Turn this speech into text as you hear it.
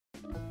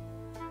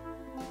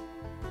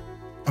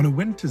On a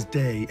winter's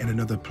day in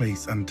another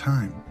place and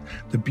time,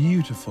 the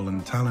beautiful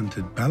and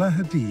talented Bella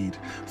Hadid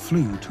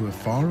flew to a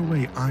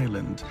faraway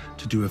island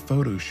to do a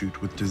photo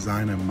shoot with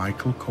designer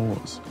Michael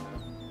Kors.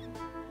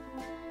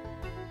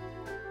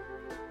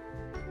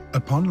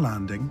 Upon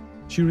landing,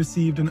 she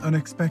received an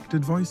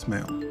unexpected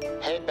voicemail.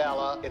 Hey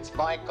Bella, it's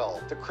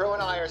Michael. The crew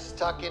and I are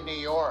stuck in New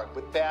York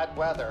with bad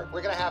weather.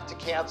 We're gonna have to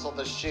cancel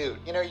the shoot.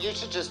 You know, you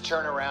should just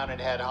turn around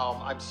and head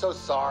home. I'm so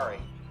sorry.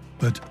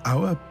 But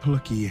our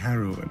plucky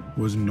heroine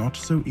was not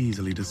so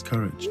easily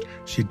discouraged.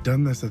 She'd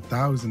done this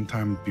 1,000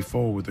 times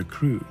before with a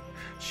crew.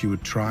 She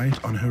would try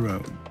it on her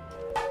own.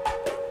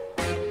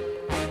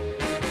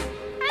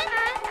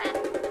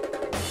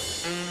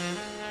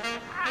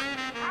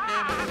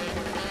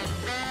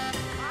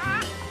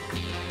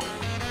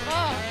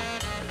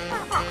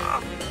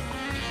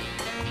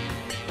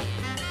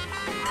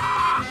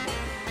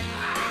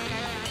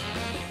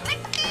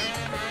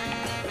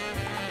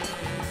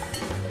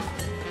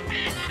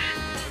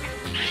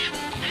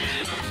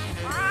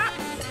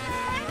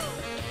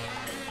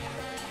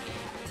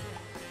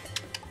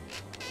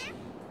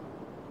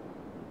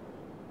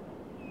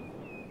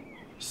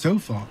 So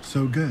far,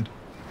 so good.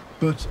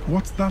 But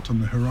what's that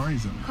on the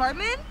horizon?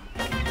 Carmen?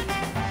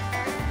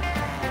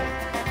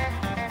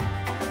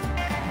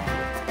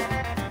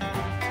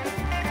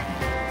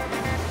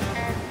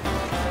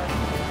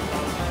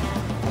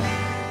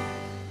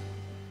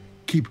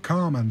 Keep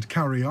calm and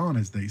carry on,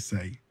 as they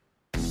say.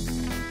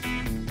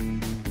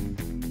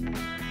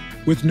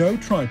 With no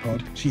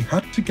tripod, she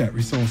had to get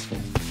resourceful.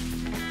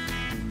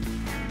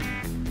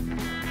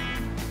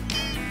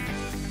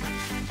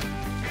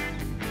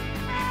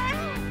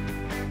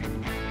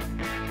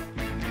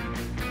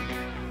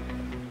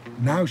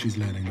 Now she's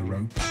learning the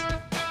ropes.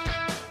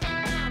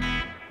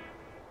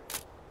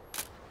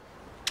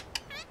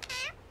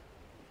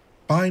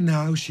 By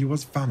now she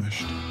was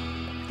famished,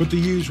 but the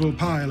usual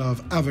pile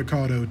of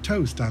avocado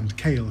toast and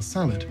kale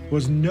salad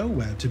was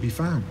nowhere to be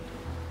found.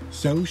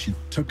 So she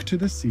took to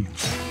the sea.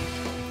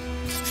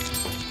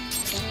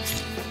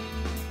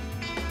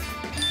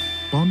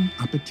 Bon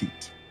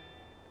appetit.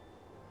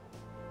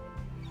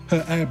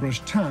 Her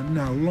airbrush tan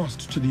now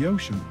lost to the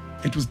ocean,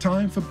 it was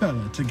time for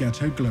Bella to get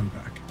her glow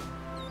back.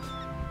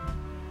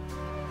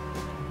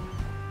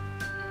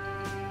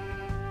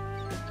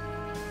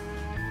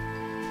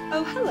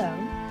 Oh, hello.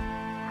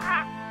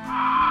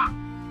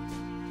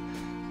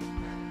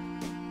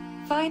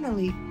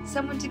 Finally,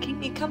 someone to keep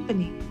me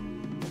company.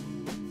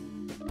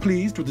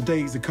 Pleased with the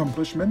day's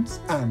accomplishments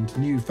and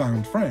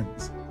newfound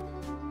friends,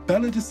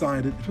 Bella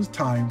decided it was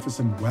time for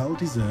some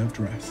well-deserved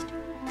rest.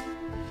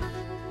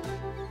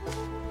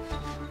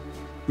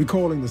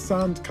 Recalling the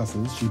sand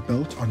castles she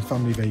built on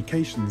family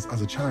vacations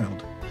as a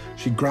child,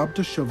 she grabbed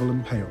a shovel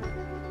and pail.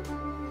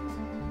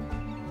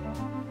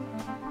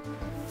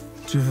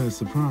 To her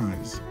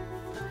surprise,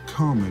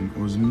 Carmen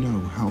was no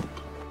help.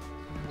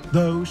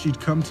 Though she'd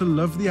come to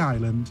love the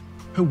island,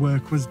 her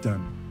work was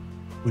done.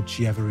 Would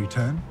she ever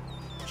return?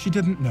 She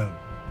didn't know.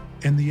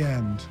 In the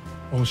end,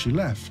 all she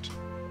left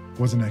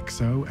was an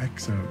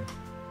XOXO.